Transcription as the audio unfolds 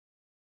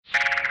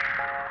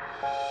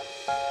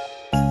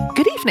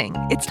Good evening.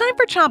 It's time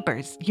for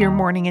Chompers, your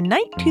morning and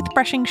night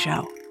toothbrushing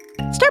show.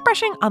 Start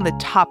brushing on the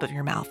top of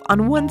your mouth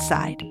on one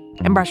side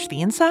and brush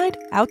the inside,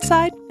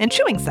 outside, and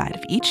chewing side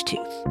of each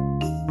tooth.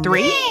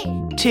 3,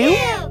 2,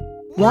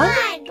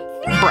 1,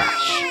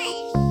 brush.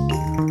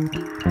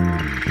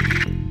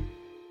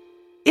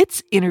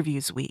 It's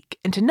interviews week,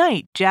 and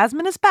tonight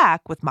Jasmine is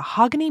back with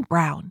Mahogany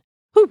Browne,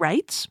 who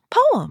writes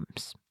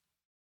poems.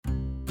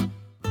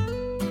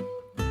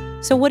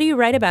 So what do you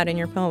write about in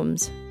your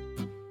poems?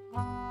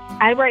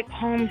 I write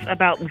poems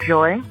about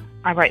joy.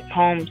 I write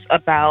poems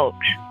about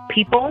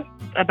people,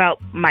 about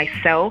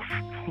myself,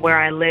 where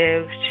I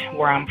lived,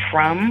 where I'm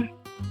from.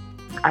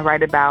 I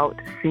write about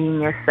seeing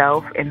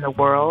yourself in the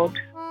world.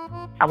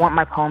 I want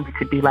my poems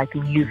to be like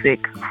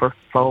music for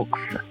folks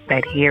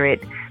that hear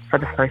it for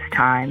the first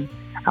time.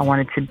 I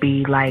want it to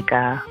be like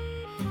a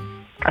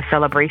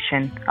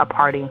celebration, a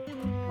party.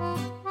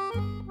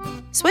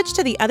 Switch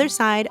to the other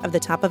side of the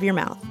top of your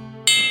mouth.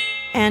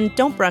 And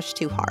don't brush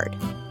too hard.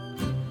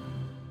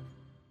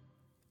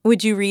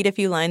 Would you read a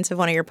few lines of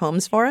one of your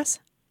poems for us?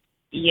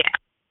 Yeah.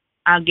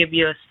 I'll give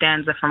you a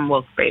stanza from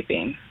Woke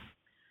Baby.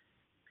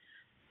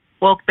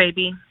 Woke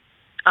Baby,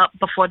 up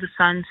before the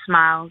sun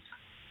smiles,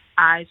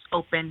 eyes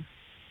open.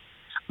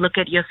 Look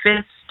at your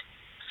fist,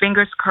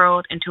 fingers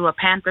curled into a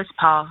panther's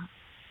paw,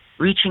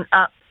 reaching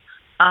up,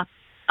 up,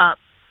 up,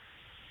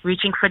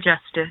 reaching for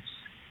justice.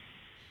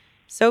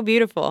 So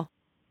beautiful.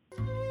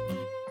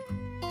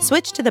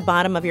 Switch to the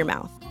bottom of your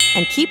mouth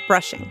and keep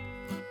brushing.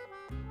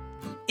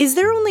 Is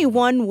there only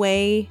one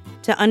way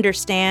to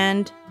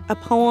understand a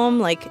poem?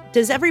 Like,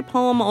 does every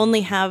poem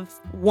only have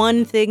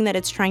one thing that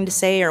it's trying to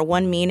say or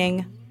one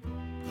meaning?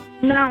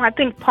 No, I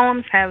think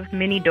poems have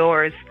many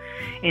doors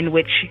in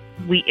which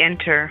we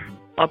enter.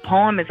 A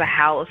poem is a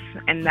house,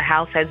 and the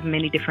house has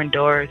many different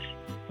doors,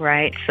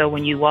 right? So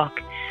when you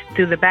walk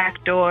through the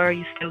back door,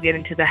 you still get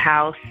into the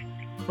house.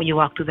 When you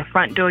walk through the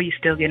front door, you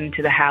still get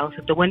into the house.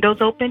 If the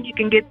window's open, you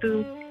can get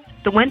through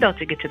the window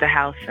to get to the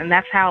house. And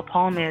that's how a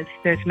poem is.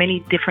 There's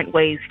many different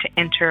ways to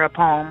enter a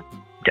poem,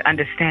 to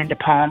understand a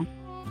poem.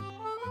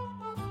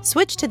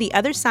 Switch to the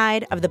other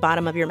side of the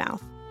bottom of your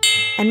mouth.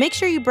 And make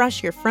sure you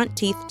brush your front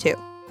teeth too.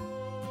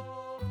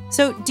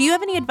 So, do you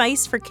have any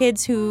advice for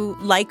kids who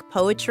like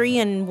poetry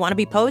and want to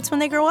be poets when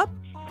they grow up?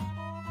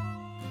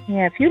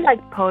 Yeah, if you like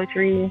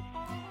poetry,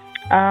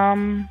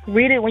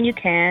 read it when you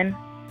can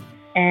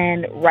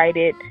and write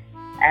it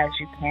as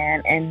you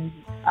can. And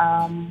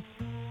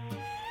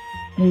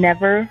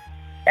never,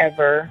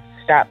 ever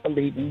stop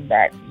believing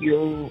that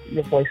your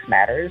voice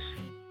matters.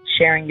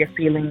 Sharing your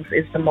feelings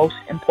is the most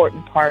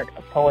important part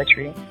of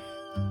poetry.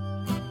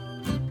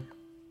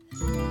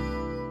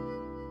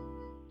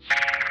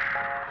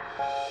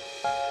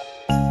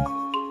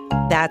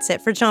 That's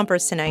it for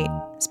Chompers tonight.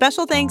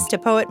 Special thanks to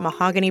poet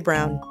Mahogany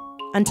Browne.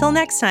 Until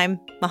next time,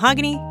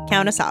 Mahogany,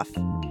 count us off.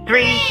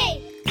 3,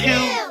 2,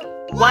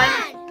 1,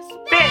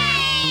 spit!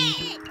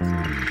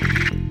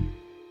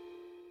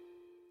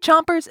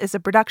 Chompers is a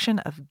production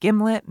of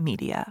Gimlet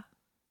Media.